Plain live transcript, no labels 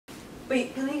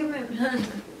Wait, can I give my...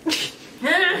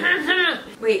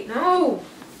 Wait, no!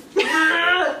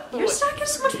 Your stack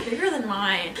is so much bigger than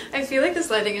mine. I feel like this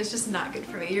lighting is just not good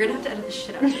for me. You're gonna have to edit this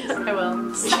shit out. I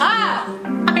will. Stop!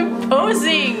 I'm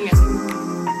posing!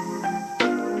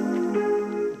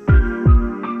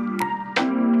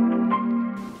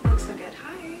 Looks so good.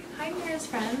 Hi Meera's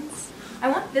friends. I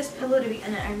want this pillow to be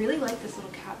in it. I really like this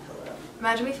little cat pillow.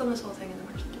 Imagine we film this whole thing and then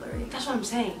we're just blurry. That's what I'm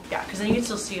saying. Yeah, because then you can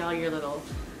still see all your little,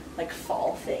 like,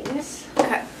 fall things.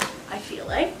 Okay. I feel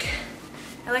like.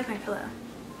 I like my pillow.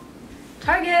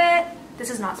 Target! This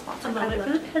is not sponsored. I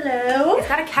love it for the pillow. It's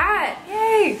got a cat!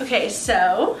 Yay! Okay,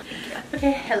 so,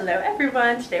 hello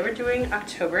everyone. Today we're doing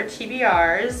October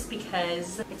TBRs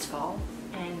because it's fall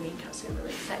and me and Kelsey are really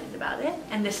excited about it.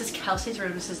 And this is Kelsey's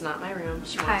room. This is not my room.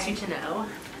 She wants you to know.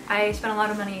 I spent a lot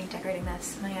of money decorating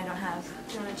this. Money I don't have.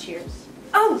 Do you want to cheers?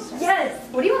 Oh, yes!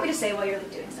 What do you want me to say while you're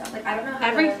like doing stuff? Like, I don't know how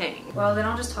Everything. Well, then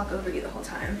I'll just talk over you the whole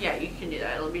time. Yeah, you can do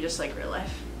that. It'll be just like real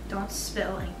life. Don't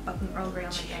spill any fucking Earl Grey on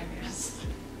my fingers.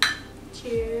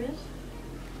 Cheers.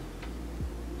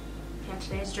 Yeah,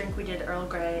 today's drink we did Earl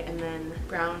Grey and then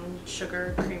brown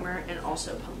sugar creamer and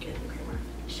also pumpkin creamer.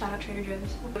 Shout out Trader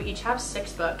Joe's. We each have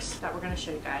 6 books that we're going to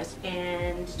show you guys.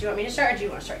 And do you want me to start or do you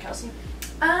want to start, Kelsey?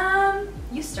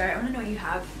 You start. I want to know what you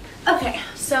have. Okay,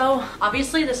 so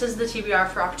obviously this is the TBR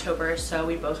for October, so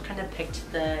we both kind of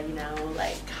picked the, you know,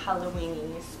 like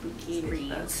Halloween-y, spooky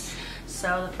reads.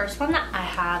 So the first one that I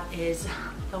have is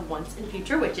The Once and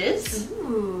Future Witches.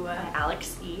 Ooh. By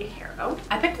Alex E. Harrow.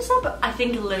 I picked this up, I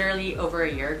think, literally over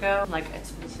a year ago. Like,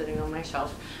 it's been sitting on my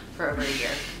shelf for over a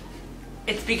year.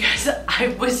 It's because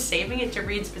I was saving it to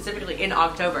read specifically in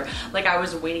October. Like, I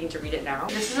was waiting to read it now.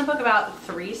 This is a book about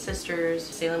 3 sisters.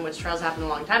 Salem witch trials happened a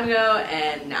long time ago,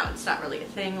 and now it's not really a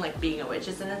thing. Like, being a witch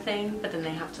isn't a thing, but then they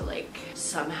have to, like,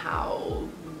 somehow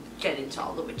get into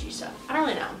all the witchy stuff. I don't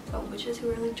really know. About witches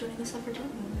who are, like, joining the suffragette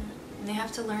movement. And they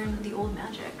have to learn the old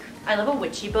magic. I love a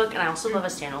witchy book, and I also love a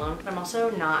standalone. But I'm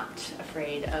also not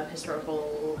afraid of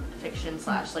historical fiction /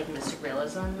 like mystic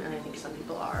realism, and I think some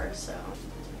people are, so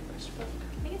that's my first book.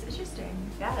 I think it's interesting.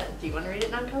 Yeah, do you want to read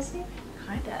it now, Kelsey?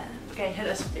 Kinda. Okay, hit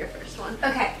us with your first one.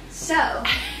 Okay, so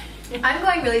I'm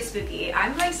going really spooky.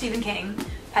 I'm going Stephen King,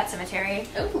 Pet Sematary.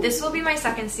 Ooh. This will be my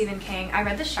second Stephen King. I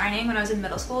read The Shining when I was in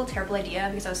middle school. Terrible idea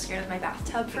because I was scared of my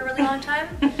bathtub for a really long time.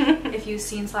 If you've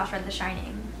seen / read The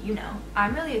Shining, you know.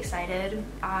 I'm really excited.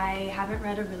 I haven't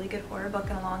read a really good horror book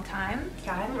in a long time.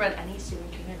 Yeah, I haven't read any Stephen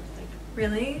King, I don't think.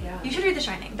 Really? Yeah. You should read The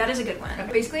Shining. That is a good one.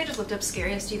 Okay. Basically, I just looked up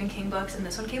scariest Stephen King books and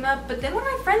this one came up, but then one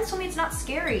of my friends told me it's not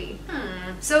scary.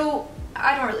 So,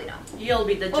 I don't really know. You'll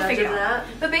be the judge of that.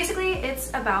 But basically, it's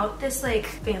about this like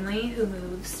family who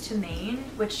moves to Maine,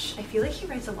 which I feel like he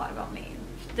writes a lot about Maine.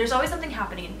 There's always something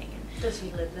happening in Maine. Does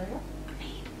he live there?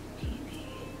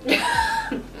 Maybe.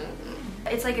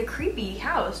 It's like a creepy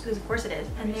house because of course it is,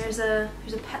 and there's a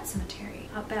pet cemetery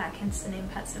out back, hence the name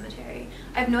Pet Sematary.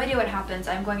 I have no idea what happens.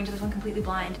 I'm going into this one completely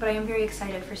blind, but I am very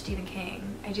excited for Stephen King.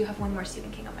 I do have one more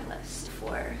Stephen King on my list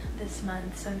for this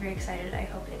month, so I'm very excited. I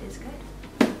hope it is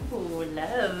good. Ooh,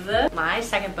 love. My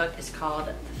second book is called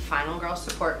The Final Girl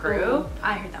Support Group. Ooh,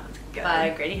 I heard that one's good. By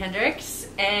Grady Hendrix.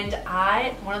 And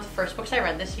one of the first books I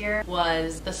read this year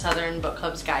was The Southern Book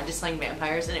Club's Guide to Slaying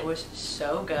Vampires, and it was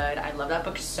so good. I love that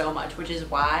book so much, which is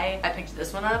why I picked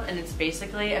this one up. And it's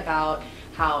basically about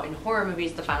how in horror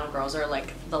movies the final girls are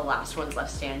like the last ones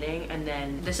left standing, and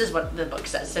then this is what the book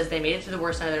says. It says they made it through the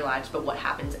worst night of their lives, but what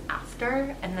happens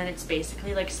after? And then it's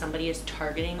basically like somebody is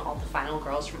targeting all the final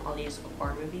girls from all these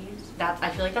horror movies. I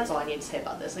feel like that's all I need to say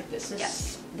about this. Like, this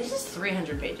is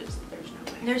 300 pages. There's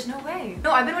no way. There's no way.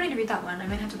 No, I've been wanting to read that one. I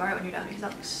might have to borrow it when you're done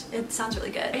because it sounds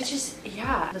really good. It's just,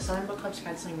 yeah. The Southern Book Club's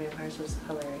Guide to Slaying Vampires was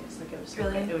hilarious. Like, it was so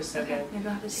really good. It was so good. Maybe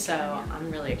I'll have to see so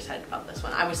I'm really excited about this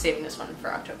one. I was saving this one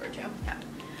for October too. Yeah.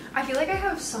 I feel like I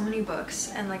have so many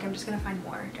books and like I'm just gonna find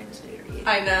more during this video to read.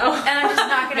 I know. And I'm just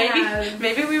not gonna have...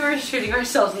 Maybe we were shooting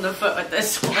ourselves in the foot with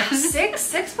this one.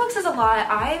 Six books is a lot.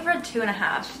 I've read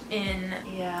 2.5 in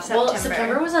September. Well,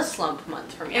 September was a slump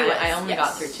month for me. I only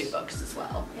got through 2 books as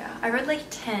well. Yeah. I read like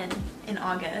 10 in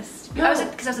August. Because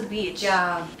I was at the beach.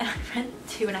 Yeah. And I read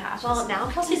 2.5. Well,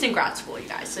 now Kelsey's in grad school, you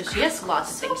guys, so she has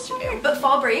lots of things to do. But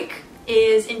fall break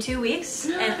is in 2 weeks,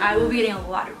 and I will be getting a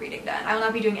lot of reading done. I will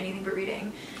not be doing anything but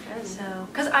reading. So,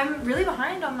 because I'm really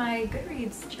behind on my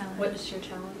Goodreads challenge. What is your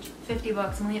challenge? 50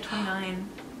 books. I'm only at 29.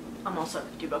 I'm also at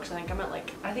 50 books. I think I'm at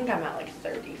like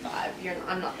 35.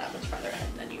 I'm not that much farther ahead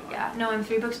than you are. Yeah, no, I'm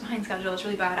 3 books behind schedule. It's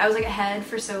really bad. I was like ahead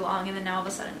for so long, and then now all of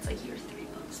a sudden it's like you're 3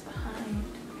 books behind.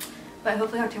 but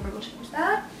hopefully October will change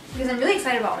that because I'm really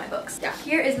excited about all my books. Yeah.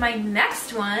 Here is my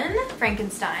next one,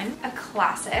 Frankenstein, a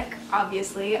classic,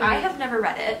 obviously. I have never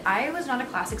read it. I was not a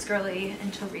classics girly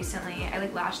until recently. I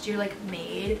like last year like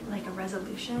made like a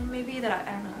resolution maybe that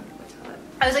I don't know what to call it.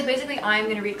 I was like basically I'm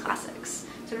gonna read classics.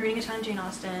 So I'm reading a ton of Jane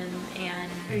Austen and...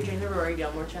 Are you doing the Rory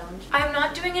Gilmore challenge? I'm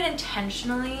not doing it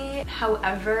intentionally.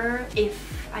 However,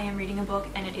 if I am reading a book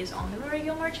and it is on the Rory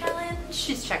Gilmore challenge...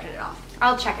 She's checking it off.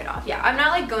 I'll check it off, yeah. I'm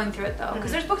not like going through it though,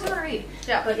 because there's books I want to read.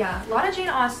 Yeah. But yeah, a lot of Jane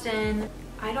Austen.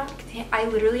 I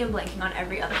literally am blanking on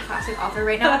every other classic author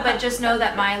right now, but just know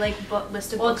that my like book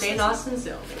list of books... Well, Jane Austen's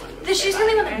the only one. She's the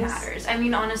only one that matters. I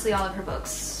mean, honestly, all of her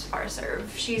books are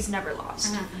served. She's never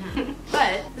lost.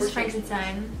 But this is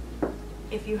Frankenstein.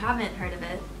 If you haven't heard of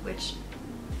it, which,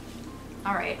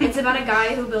 alright, it's about a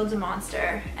guy who builds a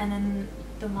monster and then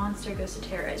the monster goes to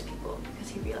terrorize people because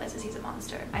he realizes he's a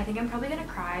monster. I think I'm probably gonna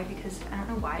cry because I don't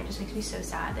know why, it just makes me so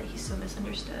sad that he's so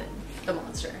misunderstood. The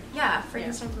monster. Yeah,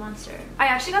 Frankenstein's monster. I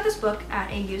actually got this book at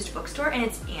a used bookstore and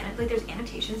it's like there's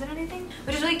annotations and everything,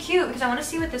 which is really cute because I want to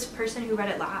see what this person who read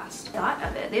it last thought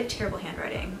of it. They have terrible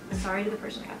handwriting. Sorry to the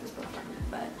person who got this book from,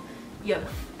 but you have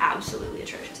absolutely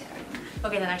atrocious handwriting.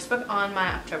 Okay, the next book on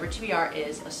my October TBR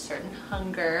is A Certain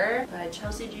Hunger by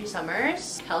Chelsea G.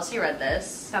 Summers. Kelsey read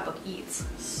this. That book eats.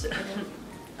 So,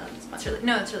 it's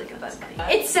really good, but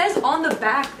it says on the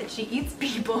back that she eats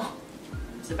people.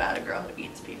 It's about a girl who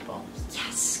eats people.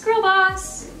 Yes, girl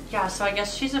boss. Yeah, so I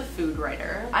guess she's a food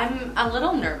writer. I'm a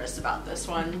little nervous about this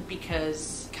one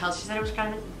because Kelsey said it was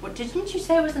kind of, what didn't you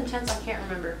say it was intense? I can't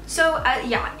remember. So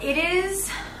yeah, it is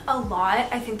a lot.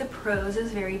 I think the prose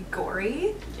is very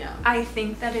gory. Yeah. I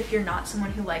think that if you're not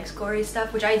someone who likes gory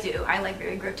stuff, which I do, I like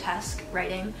very grotesque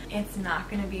writing, it's not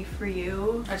gonna be for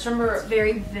you. I just remember it's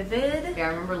very vivid. Yeah, I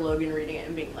remember Logan reading it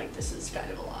and being like, this is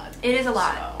kind of a lot. It is a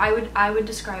lot. So. I would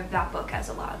describe that book as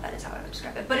a lot. That is how I would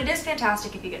describe it. But it is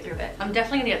fantastic if you get through it. I'm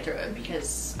definitely gonna get through it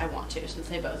because I want to. Since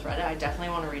they both read it, I definitely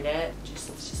want to read it. Let's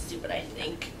just see what I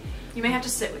think. You may have to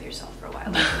sit with yourself for a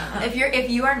while. if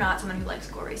you are not someone who likes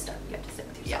gory stuff, you have to sit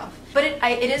with yourself. Yeah. But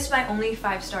it is my only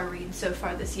 5-star read so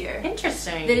far this year.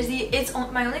 Interesting. It's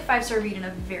my only 5-star read in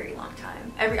a very long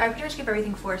time. I pretty much give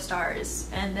everything 4 stars,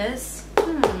 and this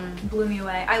blew me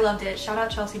away. I loved it. Shout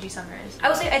out Chelsea G. Summers. I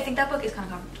will say I think that book is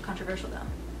kind of controversial though.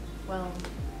 Well,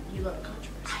 you love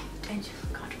controversy. I do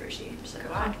controversy. So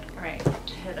Alright,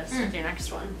 hit us with your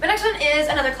next one. My next one is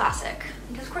another classic.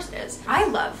 Because of course it is. I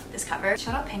love this cover.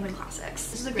 Shout out Penguin Classics.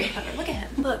 This is a great cover. Look at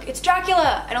him. Look, it's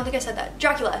Dracula. I don't think I said that.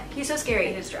 Dracula. He's so scary.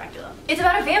 It is Dracula. It's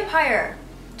about a vampire.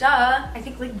 Duh. I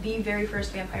think like the very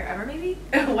first vampire ever, maybe?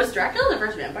 Was Dracula the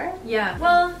first vampire? Yeah.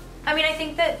 Well, I mean, I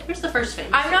think that... Who's the first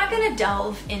famous? I'm not gonna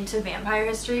delve into vampire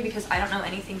history because I don't know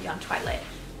anything beyond Twilight.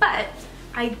 But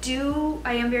I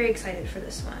am very excited for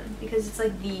this one because it's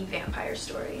like the vampire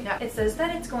story. Yeah. It says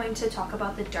that it's going to talk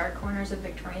about the dark corners of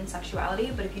Victorian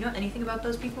sexuality, but if you know anything about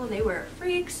those people, they were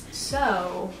freaks.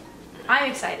 So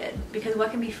I'm excited because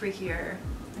what can be freakier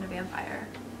than a vampire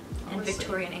in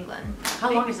Victorian England?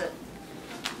 How long is it?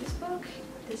 This book?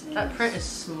 That print is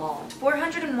small.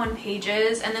 401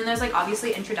 pages, and then there's like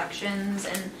obviously introductions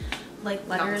and like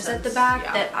letters at the back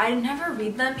that I never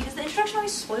read them because the introduction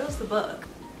always spoils the book.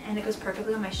 And it goes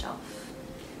perfectly on my shelf.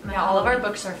 Yeah, all of our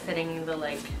books are fitting the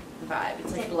like vibe.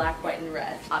 It's like black, white, and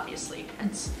red, obviously.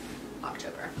 Hence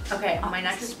October. Okay, my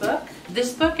next book.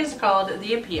 This book is called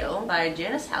The Appeal by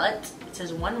Janice Hallett. It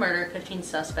says 1 murder, 15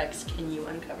 suspects. Can you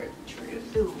uncover the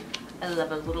truth? Ooh. I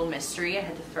love a little mystery. I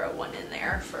had to throw one in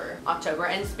there for October.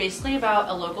 And it's basically about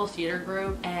a local theater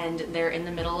group and they're in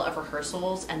the middle of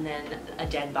rehearsals and then a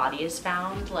dead body is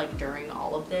found like during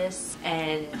all of this.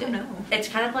 And it's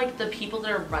kind of like the people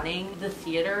that are running the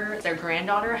theater, their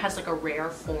granddaughter has like a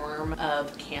rare form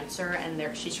of cancer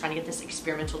and she's trying to get this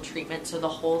experimental treatment. So the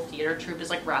whole theater troupe is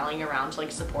like rallying around to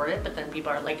like support it, but then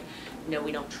people are like, no,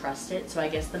 we don't trust it. So I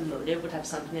guess the motive would have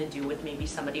something to do with maybe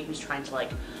somebody who's trying to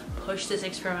like push this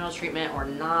experimental treatment or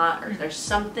not, or there's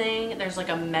like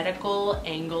a medical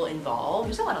angle involved.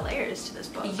 There's a lot of layers to this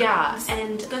book. Yeah,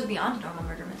 and it goes beyond normal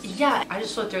murder mystery. Yeah, I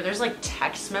just looked through. There's like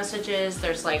text messages,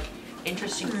 there's like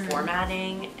interesting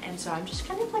formatting, and so I'm just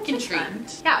kind of like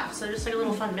intrigued. Yeah, so just like a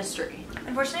little fun mystery.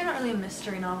 Unfortunately, I'm not really a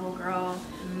mystery novel girl.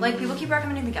 Like people keep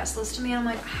recommending the guest list to me and I'm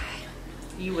like,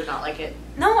 you would not like it.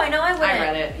 No, I know I wouldn't. I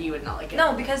read it. You would not like it.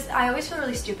 No, because I always feel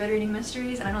really stupid reading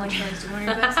mysteries, and I don't like feeling stupid when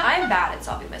reading books. I'm bad at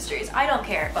solving mysteries. I don't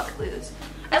care about clues.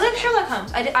 I like Sherlock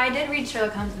Holmes. I did read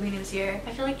Sherlock Holmes at the beginning of this year.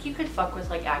 I feel like you could fuck with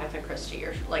like Agatha Christie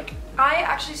or like... I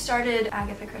actually started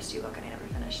Agatha Christie book and I never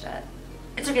finished it.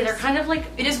 It's okay, they're kind of like...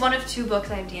 It is one of 2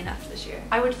 books I have DNF'd this year.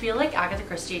 I would feel like Agatha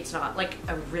Christie, it's not like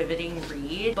a riveting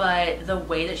read, but the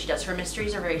way that she does her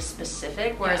mysteries are very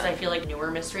specific, whereas I feel like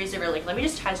newer mysteries, they're like, let me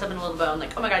just tie something in a little bow and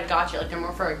like, oh my god, gotcha. Like, they're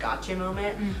more for a gotcha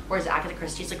moment, whereas Agatha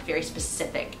Christie's like very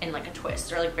specific in like a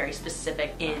twist, or like very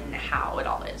specific in how it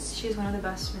all is. She's one of the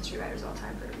best mystery writers of all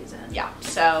time for a reason. Yeah,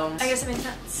 so... I guess it makes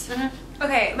sense.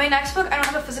 Okay, my next book, I don't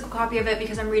have a physical copy of it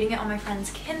because I'm reading it on my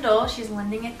friend's Kindle. She's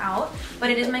lending it out,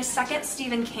 but it is my second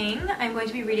Stephen King. I'm going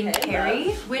to be reading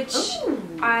Carrie, which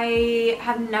I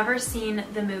have never seen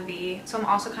the movie, so I'm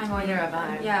also kind of going... Neither have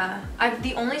I. Yeah.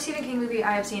 The only Stephen King movie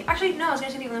I have seen... Actually, no, I was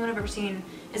going to say the only one I've ever seen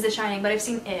is The Shining, but I've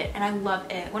seen it, and I love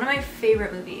it. One of my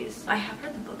favorite movies. I have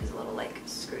heard the book is a little, like,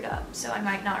 screwed up, so I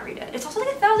might not read it. It's also like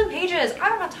 1,000 pages. I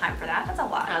don't have time for that. That's a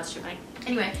lot. That's too many.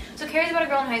 Anyway, so Carrie's about a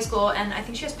girl in high school, and I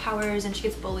think she has powers, and she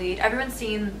gets bullied. Everyone's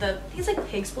seen the... I think it's like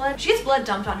pig's blood. She gets blood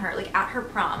dumped on her, like, at her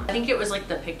prom. I think it was like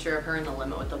the picture of her in the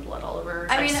limo with the blood all over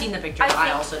her. I mean, I've seen the picture, but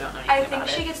I also don't know anything about it. I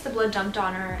think she gets the blood dumped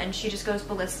on her, and she just goes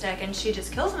ballistic, and she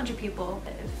just kills a bunch of people.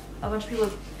 If a bunch of people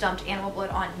have dumped animal blood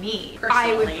on me,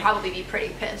 personally, I would probably be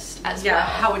pretty pissed as well.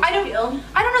 How would you feel?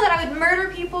 I don't know that I would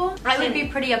murder people. I would be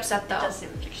pretty upset though. It does seem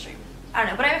extreme. I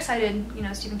don't know, but I'm excited. You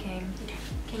know, Stephen King.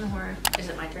 King of horror. Is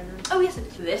it my turn then? Oh yes, it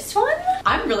is. This one?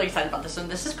 I'm really excited about this one.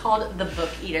 This is called The Book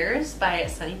Eaters by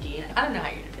Sunny D. I don't know how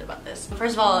you're gonna feel about this.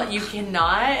 First of all, you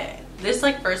cannot... This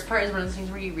like first part is one of those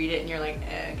things where you read it and you're like,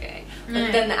 okay.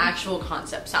 But then the actual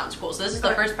concept sounds cool. So this is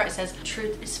the first part. It says,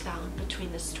 truth is found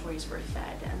between the stories we're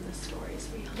fed and the stories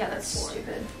we hunger Yeah, that's for.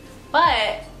 stupid.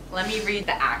 But let me read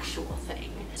the actual thing.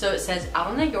 So it says, out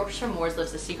on the Yorkshire moors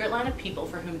lives a secret line of people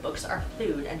for whom books are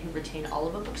food and who retain all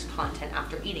of a book's content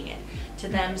after eating it. To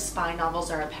them, spy novels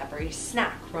are a peppery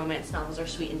snack. Romance novels are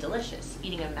sweet and delicious.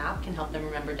 Eating a map can help them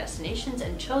remember destinations,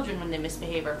 and children, when they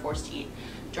misbehave, are forced to eat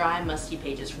dry, musty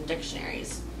pages from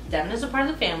dictionaries. Devon is a part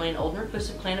of the family, an old and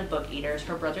reclusive clan of book eaters.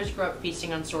 Her brothers grew up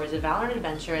feasting on stories of valor and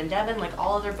adventure, and Devon, like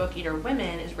all other book eater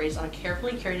women, is raised on a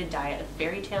carefully curated diet of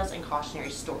fairy tales and cautionary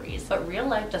stories. But real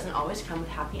life doesn't always come with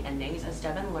happy endings, as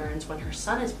Devon learns when her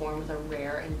son is born with a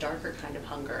rare and darker kind of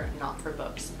hunger, not for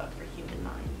books, but for human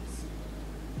minds.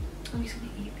 Oh, he's gonna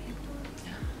eat people?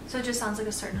 Yeah. So it just sounds like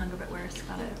a certain hunger, but worse.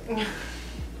 Got it.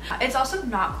 It's also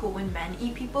not cool when men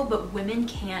eat people, but women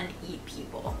can eat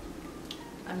people.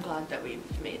 I'm glad that we've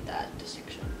made that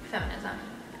distinction. Feminism.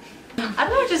 I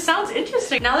don't know, it just sounds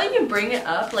interesting. Now that you bring it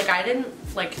up, like I didn't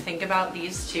like think about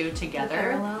these two together. The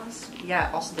parallels.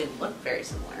 Yeah, also they look very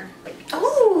similar. Like,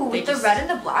 oh, with the red and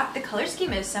the black, the color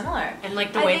scheme is similar. And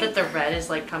like the way that the red is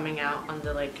like coming out on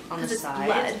the on the side.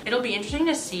 Blood. It'll be interesting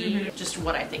to see just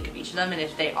what I think of each of them and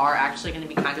if they are actually going to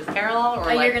be kind of parallel or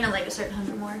like you're gonna like a certain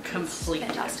hunger more. Completely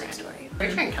fantastic different. story.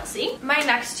 Your turn, Kelsey. My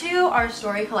next two are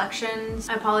story collections.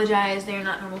 I apologize, they are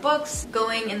not normal books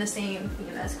going in the same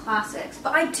theme as classics,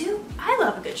 but I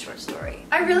love a good short story.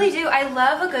 I really do. I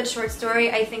love a good short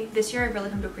story. I think this year I've really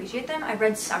come to appreciate them. I've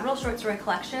read several short story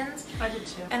collections. I did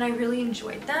too. And I really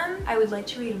enjoyed them. I would like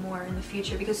to read more in the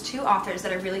future because 2 authors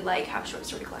that I really like have short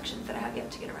story collections that I have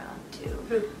yet to get around to.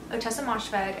 Who? Otessa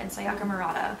Moshfegh and Sayaka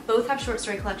Murata. Both have short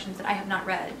story collections that I have not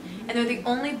read. And they're the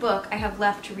only book I have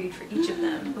left to read for each of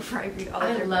them before I read all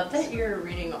of their I love books. that you're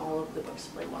reading all of the books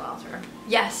of like one author.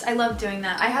 Yes, I love doing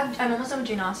that. I'm almost done with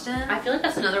Jane Austen. I feel like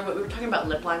that's another, we were talking about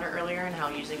lip liner earlier and how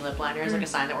using lip liner is like a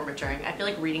sign that we're maturing. I feel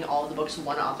like reading all of the books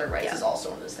one author writes is also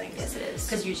one of those things. Yes, it is.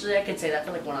 Because usually I could say that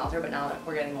for like one author, but now that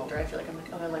we're getting older, I feel like I'm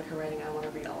like, oh, I like her writing, I want to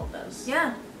read all of those.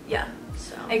 Yeah. Yeah.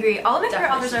 So I agree. All of my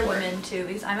favorite authors support. are women too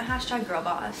because I'm a hashtag girl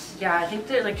boss. Yeah, I think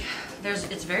that like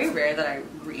it's very rare that I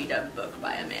read a book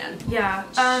by a man. Yeah.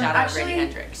 Shout out actually, Brady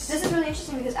Hendricks. This is really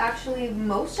interesting because actually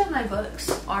most of my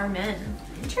books are men.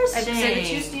 Interesting. I'd say the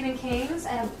 2 Stephen Kings. I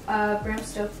have Bram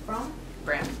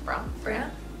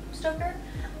Stoker.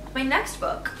 My next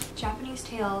book, Japanese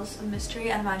Tales of Mystery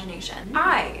and Imagination.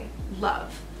 I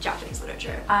love Japanese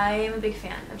literature. I am a big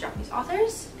fan of Japanese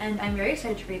authors and I'm very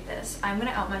excited to read this. I'm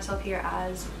gonna out myself here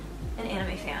as an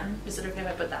anime fan. Is it okay if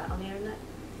I put that on the internet?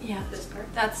 Yeah. This part?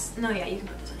 Yeah, you can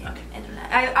put this on the Okay.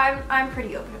 internet. I'm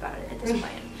pretty open about it at this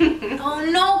point. Oh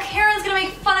no, Karen's gonna make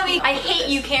fun of me. I hate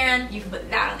you, Karen. You can put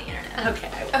that on the internet.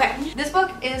 Okay. Okay, this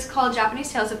book is called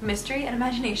Japanese Tales of Mystery and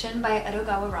Imagination by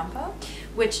Edogawa Rampo,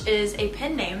 which is a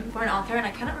pen name for an author, and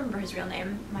I cannot remember his real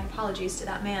name. My apologies to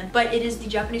that man. But it is the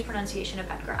Japanese pronunciation of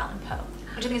Edgar Allan Poe.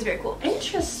 which I think is very cool.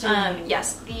 Interesting.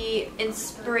 Yes, the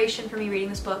inspiration for me reading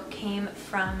this book came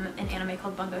from an anime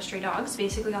called Bungo Stray Dogs.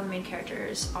 Basically all the main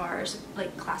characters are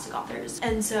like classic authors,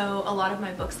 and so a lot of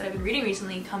my books that I've been reading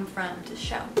recently come from this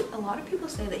show. A lot of people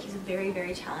say that he's a very,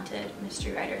 very talented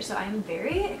mystery writer, so I'm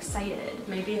very excited.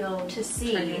 Maybe he'll to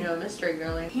see. turn you into a mystery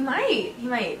girly. He might.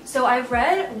 So I've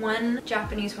read one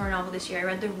Japanese horror novel this year. I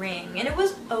read The Ring, and it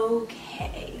was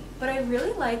okay. But I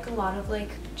really like a lot of like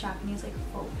Japanese like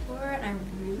folklore, and I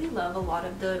really love a lot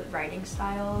of the writing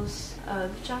styles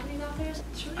of Japanese authors.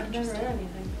 It's really I've never read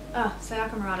anything. Oh,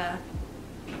 Sayaka Murata.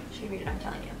 You should read it, I'm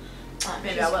telling you.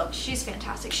 Maybe I will. She's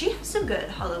fantastic. She has some good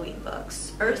Halloween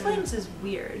books. Earthlings is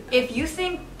weird. If you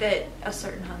think that A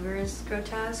Certain Hunger is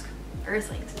grotesque,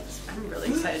 Earthlings is. I'm really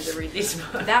excited to read these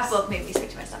books. That book made me sick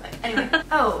to my stomach. Anyway.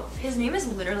 Oh, his name is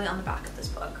literally on the back of this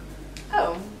book.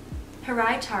 Oh.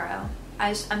 Hirai Taro.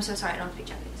 I'm so sorry, I don't speak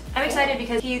Japanese. I'm excited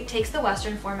because he takes the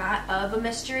Western format of a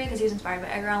mystery because he was inspired by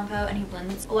Edgar Allan Poe, and he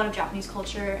blends a lot of Japanese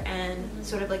culture and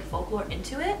sort of like folklore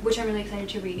into it, which I'm really excited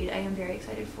to read. I am very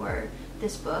excited for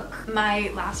this book.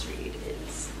 My last read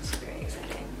is very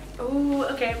exciting. Oh,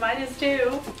 okay, mine is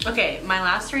too. Okay, my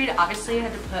last read, obviously I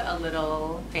had to put a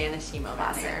little fantasy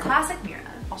moment in there. Classic Meera.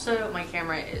 Also, my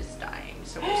camera is dying,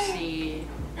 so we'll see.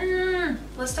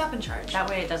 Let's stop and charge. That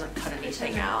way it doesn't cut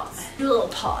anything out. A little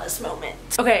pause moment.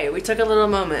 Okay, we took a little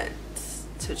moment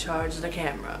to charge the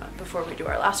camera before we do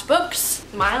our last books.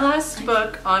 My last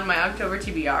book on my October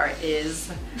TBR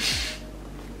is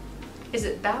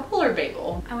it Babel or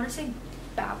Babel? I want to say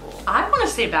Babel. I want to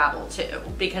say Babel too,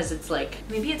 because it's like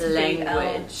maybe it's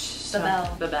language.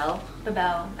 Babel. Babel?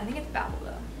 Babel. I think it's Babel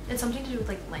though. It's something to do with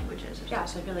like languages or something. Yeah,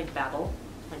 so I feel like Babel.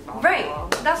 Like Babel.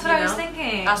 Right. That's what I was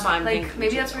thinking. That's what I'm like, thinking.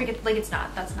 Maybe that's where we get, like, it's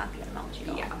not. That's not the etymology at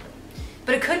all. Yeah.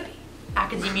 But it could be.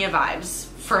 Academia vibes.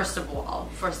 First of all.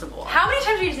 How many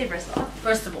times did you say first of all?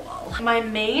 First of all. My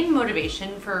main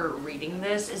motivation for reading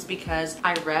this is because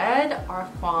I read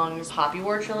R.F. Kuang's Poppy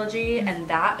War trilogy, and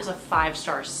that is a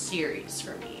 5-star series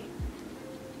for me.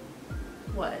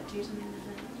 What? Do you have something to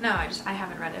say? No, I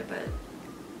haven't read it, but...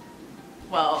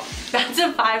 Well, that's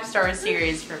a 5-star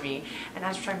series for me. And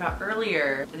as we were talking about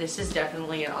earlier, this is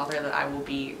definitely an author that I will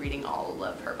be reading all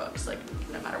of her books, like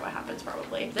no matter what happens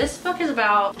probably. This book is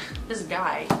about this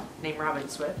guy named Robin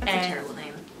Swift. That's a terrible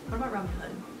name. What about Robin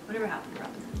Hood? Whatever happened to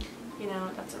Robin Hood? You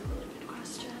know, that's a really good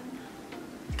question.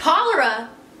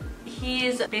 Cholera!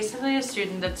 He's basically a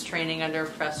student that's training under a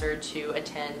professor to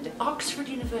attend Oxford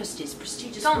University's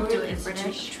prestigious Don't do Royal it in Institute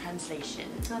British. of Translation.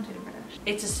 Don't do it in British.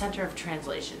 It's a center of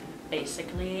translation.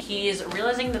 Basically, he's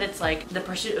realizing that it's like the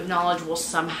pursuit of knowledge will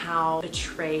somehow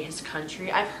betray his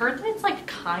country. I've heard that it's like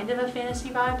kind of a fantasy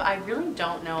vibe, but I really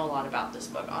don't know a lot about this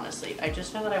book, honestly. I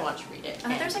just know that I want to read it.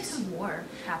 I thought there's like some war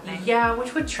happening. Yeah,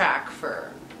 which would track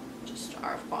for just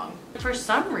R.F. Kuang. For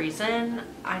some reason,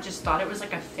 I just thought it was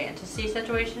like a fantasy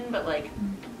situation, but like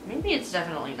maybe it's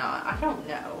definitely not. I don't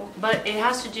know. But it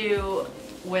has to do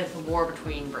with war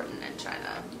between Britain and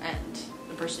China and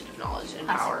the pursuit of knowledge and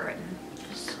power. Britain.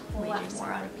 Waging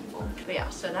war on people. But yeah,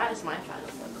 so that is my final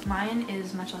book. Mine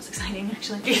is much less exciting,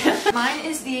 actually. Mine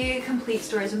is the Complete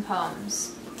Stories and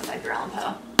Poems of Edgar Allan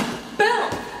Poe.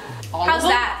 Boom! How's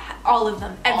that? All of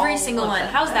them. Every single one.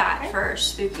 How's that for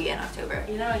spooky in October?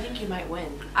 You know, I think you might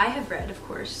win. I have read, of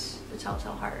course, The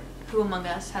Telltale Heart. Who among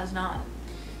us has not?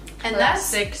 And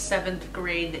Classic 7th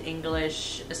grade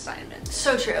English assignment.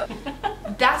 So true.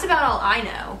 That's about all I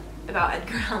know about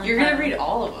Edgar Allan Poe. You're gonna read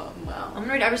all of them. Wow. I'm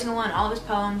gonna read every single one, all of his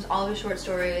poems, all of his short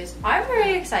stories. I'm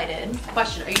very excited.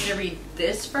 Question, are you gonna read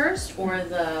this first or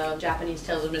the Japanese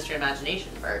Tales of Mystery and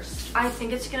Imagination first? I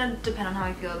think it's gonna depend on how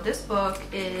I feel. This book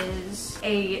is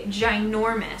a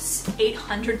ginormous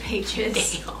 800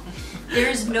 pages. Damn.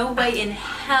 There's no way in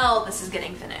hell this is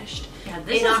getting finished. Yeah,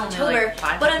 this in is October, only like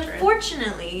 500. but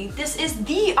unfortunately, this is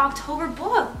the October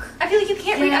book. I feel like you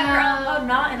can't read Edgar Allan Poe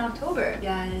not in October.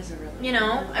 Yeah, it is a really. You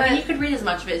know, I mean, you could read as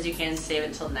much of it as you can, save it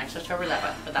until next October.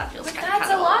 But that feels kind of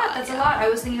that's a lot. That's yeah. a lot. I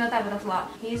was thinking about that, but that's a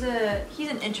lot. He's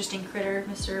an interesting critter,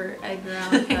 Mr. Edgar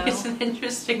Allan Poe. He's an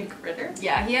interesting critter.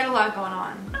 Yeah, he had a lot going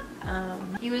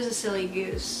on. He was a silly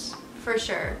goose for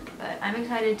sure, but I'm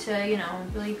excited to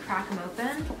really crack him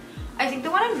open. I think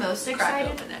the one I'm most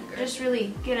excited, just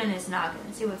really get in his noggin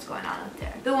and see what's going on up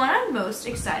there. The one I'm most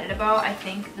excited about, I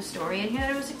think the story in here that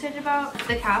I was excited about,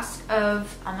 the cast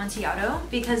of Amontillado,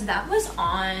 because that was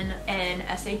on an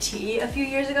SAT a few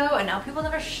years ago and now people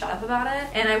never shut up about it,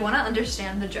 and I want to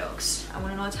understand the jokes. I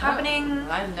want to know what's happening.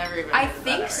 I've never even I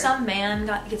think some man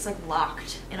gets like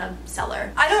locked in a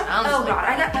cellar. I don't, oh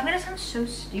god, I'm gonna sound so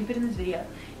stupid in this video.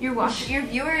 Your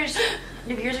viewers are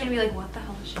gonna be like, what the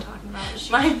hell is she talking about? Is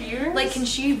she, My viewers? like, can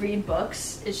she read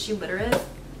books? Is she literate?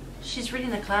 She's reading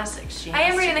the classics. I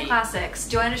am reading the classics.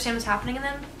 Do I understand what's happening in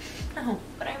them? No,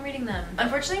 but I'm reading them.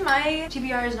 Unfortunately, my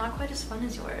TBR is not quite as fun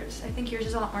as yours. I think yours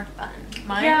is a lot more fun.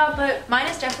 Mine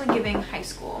is definitely giving high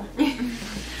school.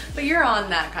 But you're on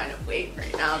that kind of weight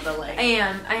right now, the like. I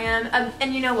am.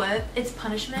 And you know what? It's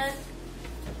punishment.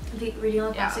 The reading all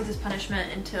the classics is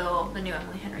punishment until the new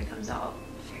Emily Henry comes out.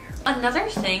 Another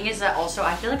thing is that also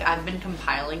I feel like I've been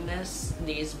compiling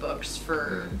these books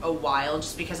for a while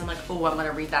just because I'm like, oh, I'm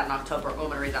gonna read that in October. Oh, I'm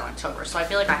gonna read that in October. So I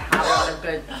feel like I have a lot of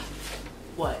good.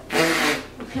 What? I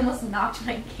almost knocked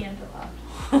my candle off.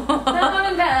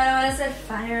 That bad when I set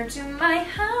fire to my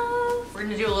house. We're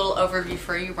gonna do a little overview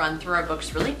for you, run through our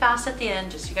books really fast at the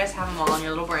end, just so you guys have them all in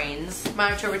your little brains.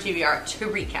 My October TBR, to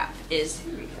recap, is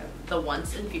The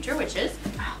Once and Future Witches,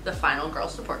 The Final Girl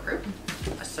Support Group,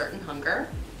 A Certain Hunger.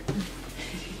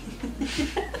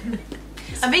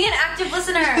 I'm being an active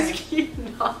listener. Keep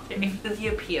nodding. The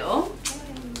Appeal,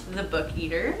 The Book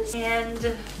Eaters,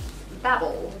 and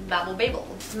Babel.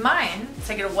 Mine,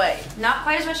 take it away. Not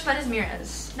quite as much fun as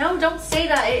Meera's. No, don't say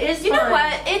that. It is You fun. know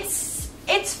what?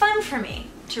 It's fun for me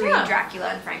to read Dracula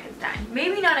and Frankenstein.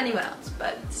 Maybe not anyone else,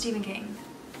 but Stephen King.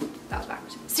 That was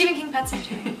backwards. Stephen King Pet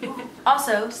Sematary.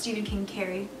 Also, Stephen King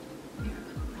Carrie.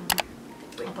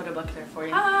 I'll put a book there for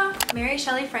you. Mary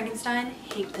Shelley Frankenstein.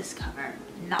 Hate this cover.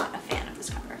 Not a fan of this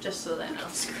cover. Just so they know.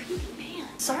 This creepy man.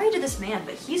 Sorry to this man,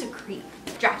 but he's a creep.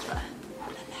 Dracula.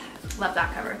 Love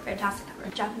that cover. Fantastic cover.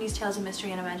 Japanese Tales of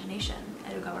Mystery and Imagination.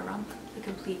 Edogawa Rampa. The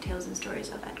Complete Tales and Stories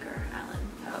of Edgar Allan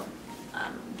Poe.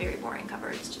 Very boring cover.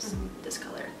 It's just this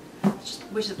color. It's just,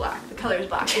 which is black. The color is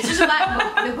black. It's just a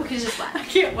black book. The book is just black. I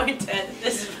can't wait to edit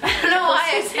this. I don't know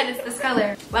why I said it's this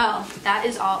color. Well, that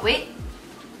is all. Wait.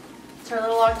 It's our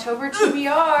little October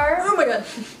TBR. Oh my god.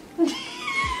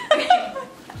 Okay.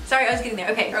 Sorry, I was getting there.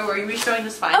 Okay. Oh, were we showing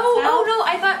the spine? Oh no,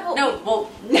 I thought. Well,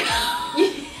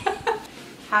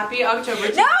 Happy October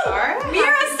TBR. No!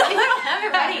 Meera, stop. I don't have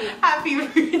it ready. Happy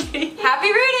reading.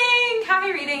 Happy reading.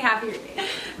 Happy reading. Happy reading.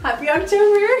 Happy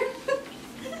October.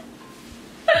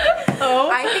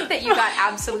 I think that you got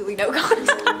absolutely no content.